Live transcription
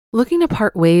Looking to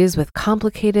part ways with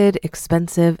complicated,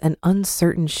 expensive, and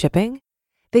uncertain shipping?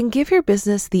 Then give your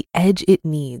business the edge it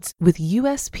needs with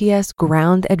USPS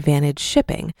Ground Advantage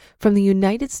shipping from the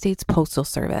United States Postal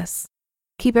Service.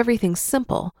 Keep everything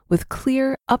simple with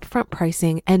clear, upfront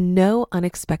pricing and no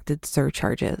unexpected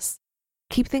surcharges.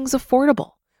 Keep things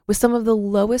affordable with some of the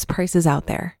lowest prices out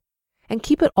there. And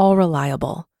keep it all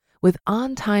reliable with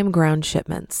on-time ground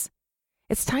shipments.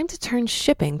 It's time to turn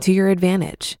shipping to your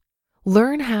advantage.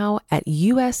 Learn how at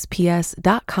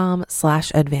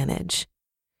USPS.com/advantage.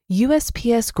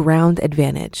 USPS Ground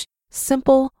Advantage.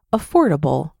 Simple,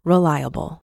 affordable,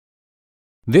 reliable.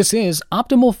 This is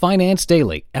Optimal Finance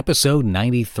Daily, episode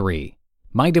 93.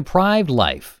 My Deprived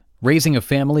Life, Raising a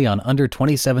Family on Under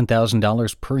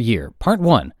 $27,000 per Year, Part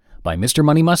 1, by Mr.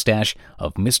 Money Mustache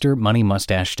of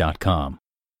MrMoneyMustache.com.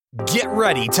 Get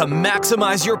ready to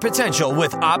maximize your potential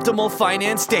with Optimal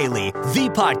Finance Daily, the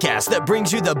podcast that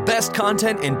brings you the best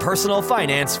content in personal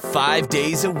finance 5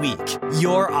 days a week.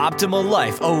 Your optimal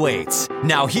life awaits.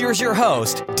 Now here's your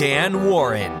host, Dan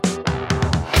Warren.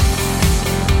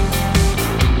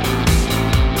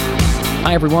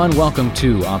 Hi everyone, welcome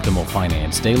to Optimal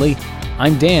Finance Daily.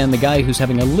 I'm Dan, the guy who's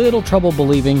having a little trouble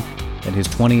believing that his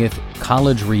 20th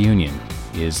college reunion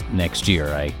is next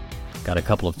year. I got a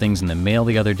couple of things in the mail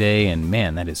the other day, and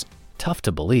man, that is tough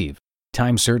to believe.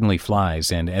 Time certainly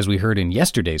flies, and as we heard in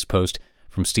yesterday's post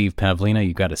from Steve Pavlina,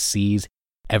 you've got to seize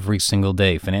every single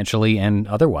day, financially and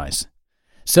otherwise.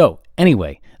 So,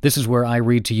 anyway, this is where I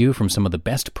read to you from some of the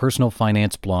best personal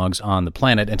finance blogs on the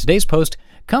planet, and today's post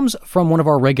comes from one of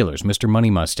our regulars, Mr.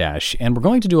 Money Mustache, and we're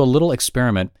going to do a little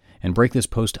experiment and break this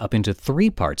post up into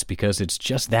 3 parts because it's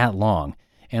just that long,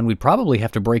 and we'd probably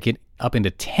have to break it up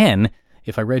into 10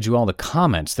 if I read you all the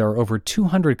comments. There are over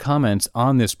 200 comments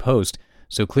on this post,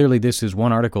 so clearly this is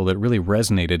one article that really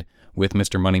resonated with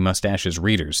Mr. Money Mustache's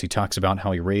readers. He talks about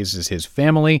how he raises his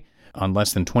family on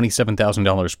less than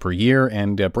 $27,000 per year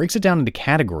and breaks it down into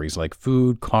categories like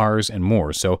food, cars, and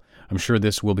more, so I'm sure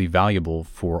this will be valuable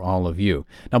for all of you.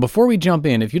 Now, before we jump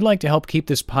in, if you'd like to help keep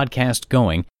this podcast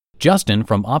going, Justin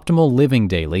from Optimal Living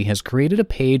Daily has created a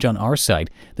page on our site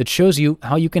that shows you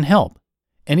how you can help.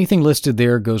 Anything listed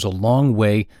there goes a long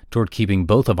way toward keeping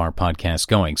both of our podcasts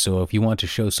going. So if you want to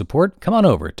show support, come on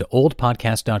over to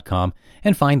oldpodcast.com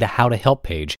and find the How to Help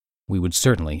page. We would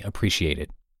certainly appreciate it.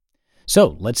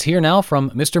 So let's hear now from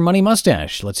Mr. Money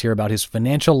Mustache. Let's hear about his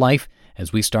financial life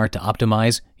as we start to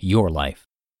optimize your life.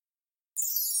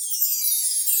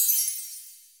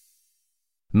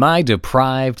 My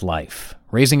Deprived Life,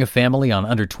 Raising a Family on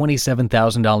Under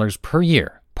 $27,000 per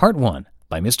Year, Part 1.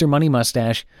 By Mr. Money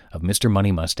Mustache of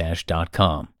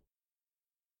MrMoneyMustache.com.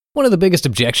 One of the biggest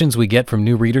objections we get from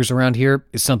new readers around here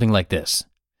is something like this.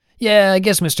 Yeah, I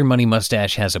guess Mr. Money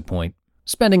Mustache has a point.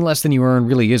 Spending less than you earn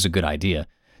really is a good idea.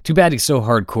 Too bad he's so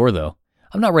hardcore, though.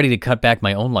 I'm not ready to cut back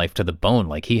my own life to the bone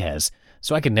like he has,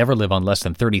 so I could never live on less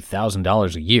than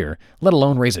 $30,000 a year, let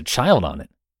alone raise a child on it.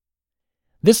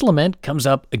 This lament comes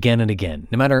up again and again,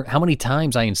 no matter how many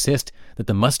times I insist that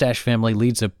the Mustache family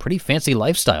leads a pretty fancy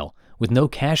lifestyle, with no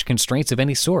cash constraints of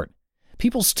any sort.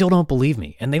 People still don't believe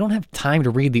me, and they don't have time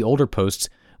to read the older posts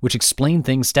which explain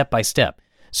things step by step.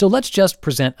 So let's just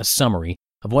present a summary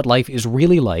of what life is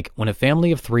really like when a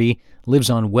family of 3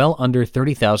 lives on well under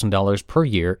 $30,000 per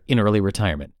year in early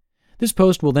retirement. This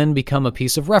post will then become a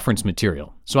piece of reference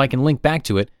material, so I can link back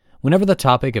to it whenever the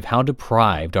topic of how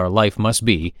deprived our life must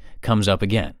be comes up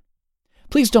again.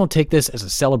 Please don't take this as a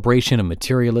celebration of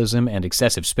materialism and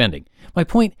excessive spending. My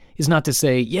point is not to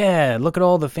say, yeah, look at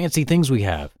all the fancy things we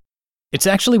have. It's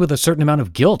actually with a certain amount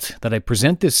of guilt that I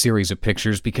present this series of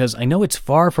pictures because I know it's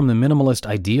far from the minimalist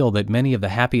ideal that many of the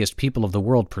happiest people of the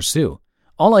world pursue.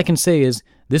 All I can say is,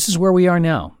 this is where we are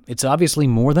now. It's obviously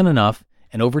more than enough,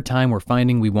 and over time we're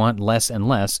finding we want less and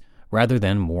less rather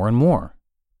than more and more.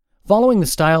 Following the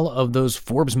style of those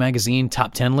Forbes magazine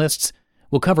top 10 lists,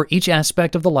 we'll cover each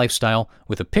aspect of the lifestyle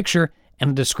with a picture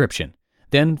and a description,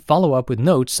 then follow up with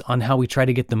notes on how we try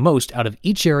to get the most out of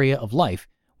each area of life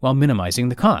while minimizing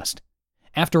the cost.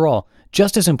 After all,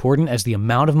 just as important as the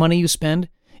amount of money you spend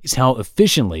is how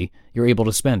efficiently you're able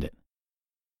to spend it.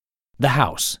 The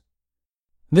house.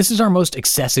 This is our most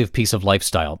excessive piece of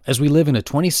lifestyle, as we live in a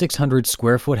 2,600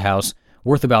 square foot house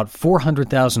worth about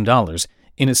 $400,000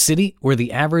 in a city where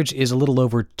the average is a little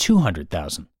over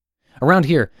 $200,000. Around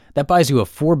here, that buys you a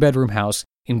 4-bedroom house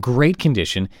in great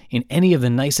condition in any of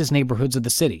the nicest neighborhoods of the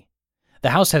city.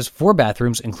 The house has 4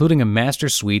 bathrooms, including a master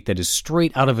suite that is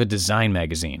straight out of a design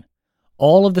magazine.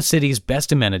 All of the city's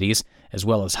best amenities, as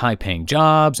well as high-paying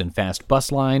jobs and fast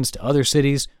bus lines to other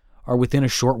cities, are within a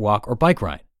short walk or bike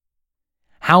ride.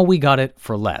 How we got it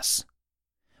for less.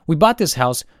 We bought this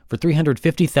house for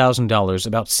 $350,000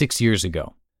 about 6 years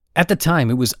ago. At the time,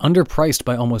 it was underpriced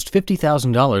by almost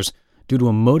 $50,000 due to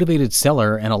a motivated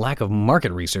seller and a lack of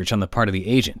market research on the part of the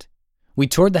agent. We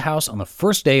toured the house on the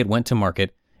first day it went to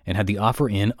market and had the offer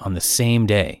in on the same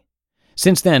day.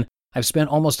 Since then, I've spent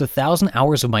almost 1,000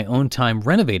 hours of my own time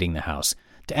renovating the house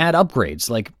to add upgrades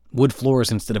like wood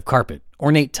floors instead of carpet,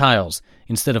 ornate tiles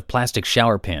instead of plastic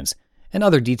shower pans, and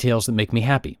other details that make me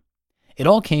happy. It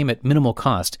all came at minimal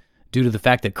cost due to the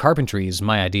fact that carpentry is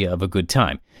my idea of a good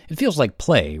time. It feels like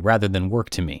play rather than work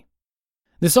to me.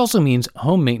 This also means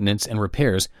home maintenance and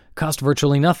repairs cost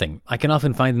virtually nothing. I can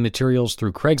often find the materials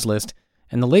through Craigslist,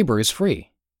 and the labor is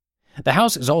free. The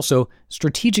house is also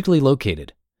strategically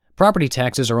located. Property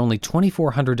taxes are only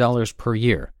 $2,400 per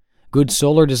year. Good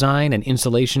solar design and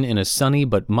insulation in a sunny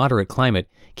but moderate climate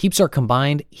keeps our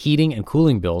combined heating and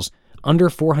cooling bills under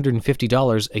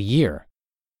 $450 a year.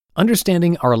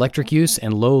 Understanding our electric use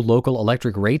and low local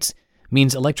electric rates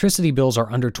means electricity bills are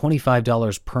under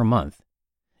 $25 per month.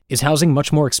 Is housing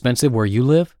much more expensive where you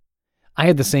live? I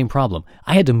had the same problem.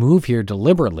 I had to move here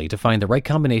deliberately to find the right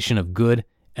combination of good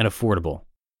and affordable.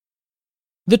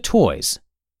 The toys.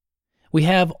 We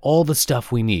have all the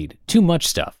stuff we need, too much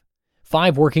stuff.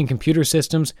 5 working computer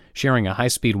systems, sharing a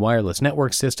high-speed wireless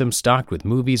network system stocked with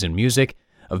movies and music,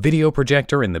 a video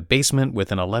projector in the basement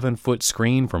with an 11-foot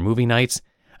screen for movie nights,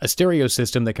 a stereo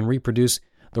system that can reproduce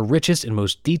the richest and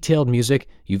most detailed music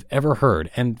you've ever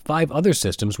heard, and 5 other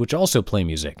systems which also play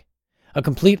music. A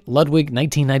complete Ludwig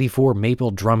 1994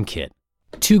 maple drum kit,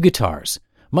 2 guitars,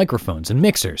 microphones and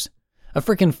mixers, a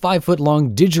frickin'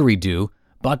 5-foot-long didgeridoo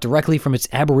bought directly from its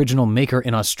Aboriginal maker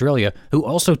in Australia who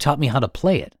also taught me how to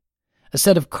play it, a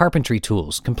set of carpentry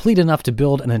tools complete enough to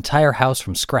build an entire house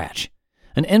from scratch,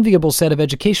 an enviable set of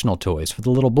educational toys for the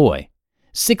little boy,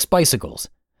 6 bicycles,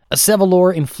 a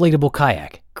Sevalor inflatable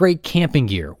kayak, great camping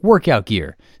gear, workout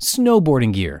gear,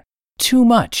 snowboarding gear. Too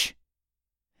much.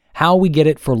 How we get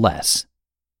it for less.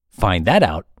 Find that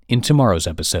out in tomorrow's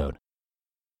episode.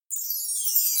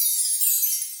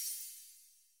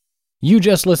 You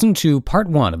just listened to part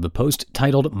 1 of the post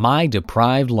titled My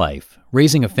Deprived Life,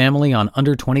 Raising a Family on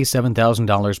Under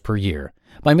 $27,000 per Year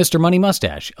by Mr. Money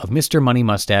Mustache of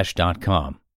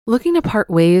MrMoneyMustache.com. Looking to part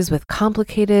ways with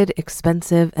complicated,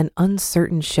 expensive, and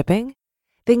uncertain shipping?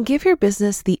 Then give your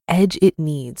business the edge it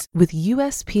needs with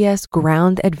USPS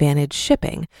Ground Advantage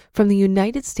shipping from the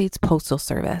United States Postal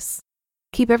Service.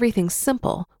 Keep everything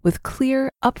simple with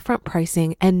clear, upfront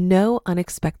pricing and no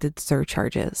unexpected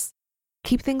surcharges.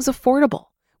 Keep things affordable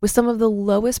with some of the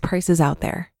lowest prices out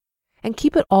there. And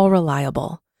keep it all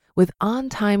reliable with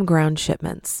on-time ground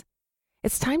shipments.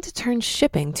 It's time to turn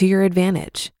shipping to your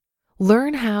advantage.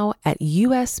 Learn how at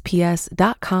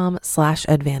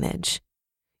USPS.com/advantage.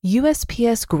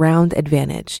 USPS Ground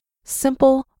Advantage.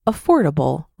 Simple,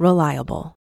 affordable,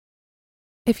 reliable.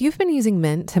 If you've been using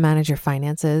Mint to manage your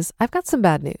finances, I've got some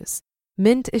bad news.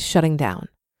 Mint is shutting down.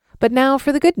 But now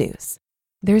for the good news.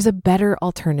 There's a better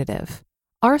alternative.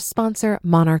 Our sponsor,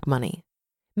 Monarch Money.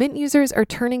 Mint users are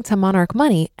turning to Monarch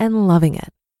Money and loving it.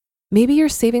 Maybe you're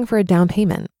saving for a down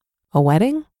payment, a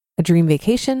wedding, a dream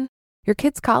vacation, your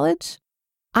kid's college.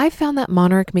 I've found that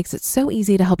Monarch makes it so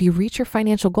easy to help you reach your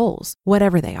financial goals,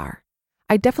 whatever they are.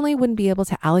 I definitely wouldn't be able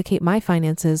to allocate my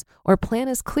finances or plan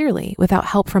as clearly without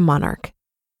help from Monarch.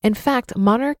 In fact,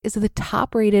 Monarch is the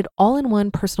top-rated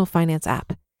all-in-one personal finance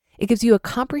app. It gives you a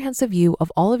comprehensive view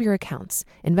of all of your accounts,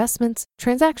 investments,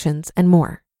 transactions, and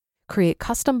more. Create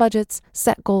custom budgets,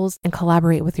 set goals, and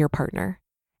collaborate with your partner.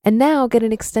 And now get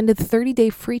an extended 30-day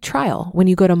free trial when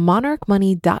you go to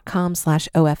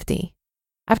monarchmoney.com/OFD.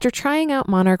 After trying out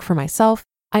Monarch for myself,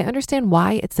 I understand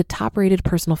why it's the top-rated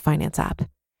personal finance app.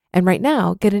 And right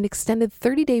now, get an extended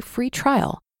 30-day free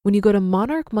trial when you go to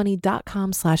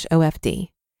monarchmoney.com/OFD.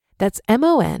 That's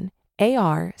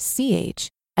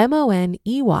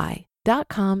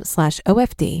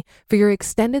monarchmoney.com/OFD for your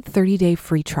extended 30-day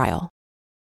free trial.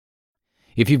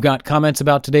 If you've got comments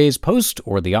about today's post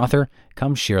or the author,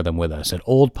 come share them with us at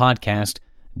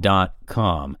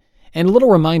oldpodcast.com. And a little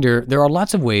reminder, there are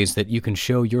lots of ways that you can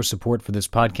show your support for this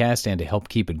podcast and to help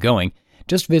keep it going.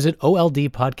 Just visit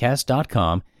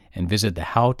oldpodcast.com and visit the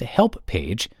How to Help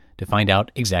page to find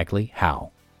out exactly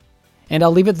how. And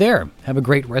I'll leave it there. Have a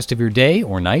great rest of your day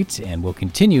or night, and we'll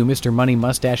continue Mr. Money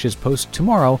Mustache's post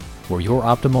tomorrow where your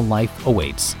optimal life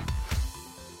awaits.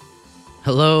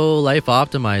 Hello, Life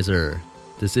Optimizer.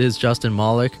 This is Justin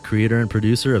Malik, creator and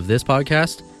producer of this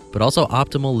podcast, but also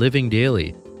Optimal Living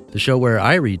Daily, the show where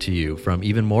I read to you from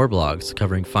even more blogs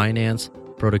covering finance,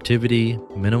 productivity,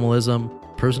 minimalism,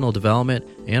 personal development,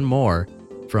 and more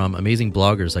from amazing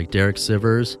bloggers like Derek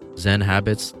Sivers, Zen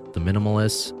Habits, the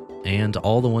minimalists, and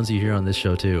all the ones you hear on this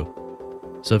show too.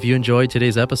 So if you enjoyed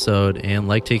today's episode and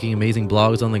like taking amazing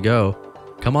blogs on the go,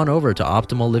 come on over to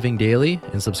Optimal Living Daily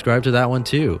and subscribe to that one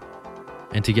too.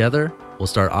 And together, we'll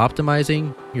start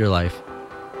optimizing your life.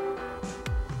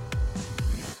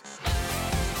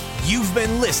 You've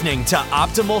been listening to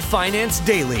Optimal Finance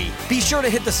Daily. Be sure to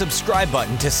hit the subscribe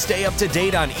button to stay up to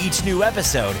date on each new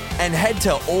episode and head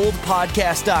to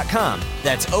oldpodcast.com.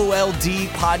 That's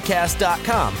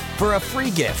OLDpodcast.com for a free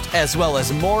gift as well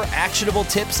as more actionable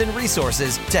tips and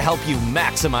resources to help you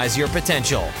maximize your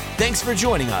potential. Thanks for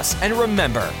joining us, and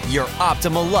remember, your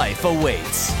optimal life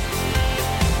awaits.